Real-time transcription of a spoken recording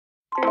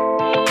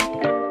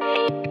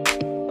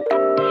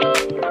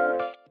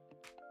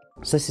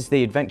So this is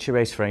the Adventure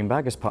Race frame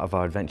bag as part of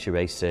our Adventure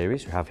Race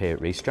series we have here at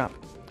Restrap.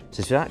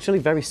 So it's actually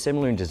very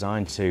similar in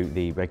design to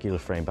the regular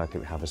frame bag that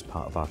we have as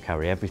part of our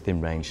Carry Everything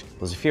range.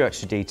 There's a few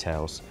extra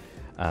details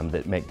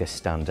that make this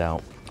stand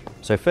out.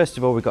 So first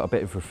of all, we've got a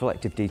bit of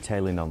reflective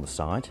detailing on the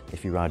side.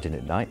 If you're riding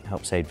at night,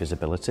 helps aid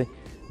visibility.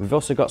 We've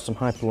also got some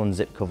Hypalon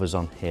zip covers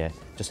on here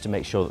just to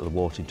make sure that the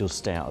water does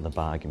stay out of the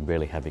bag in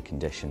really heavy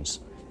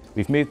conditions.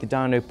 We've moved the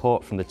dyno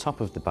port from the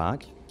top of the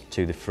bag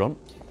to the front,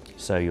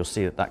 so you'll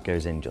see that that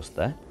goes in just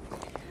there.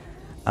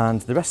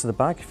 And the rest of the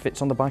bag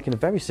fits on the bike in a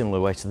very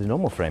similar way to the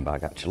normal frame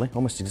bag actually,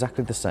 almost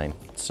exactly the same.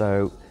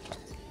 So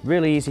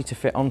really easy to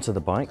fit onto the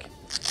bike.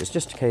 It's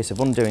just a case of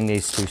undoing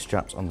these two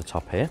straps on the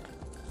top here.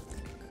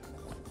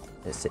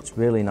 It sits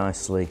really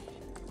nicely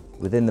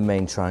within the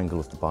main triangle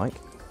of the bike.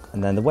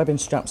 And then the webbing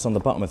straps on the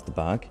bottom of the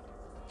bag,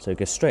 so it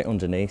goes straight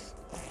underneath,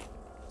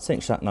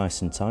 cinch that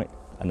nice and tight,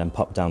 and then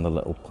pop down the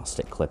little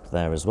plastic clip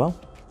there as well.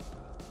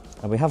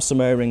 And we have some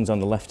O-rings on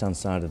the left hand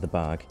side of the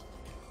bag,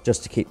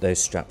 just to keep those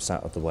straps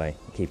out of the way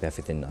and keep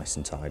everything nice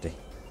and tidy.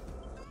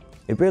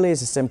 It really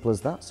is as simple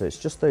as that, so it's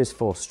just those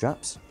 4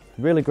 straps.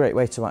 Really great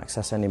way to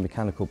access any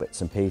mechanical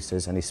bits and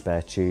pieces, any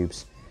spare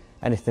tubes,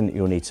 anything that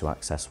you'll need to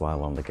access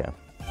while on the go.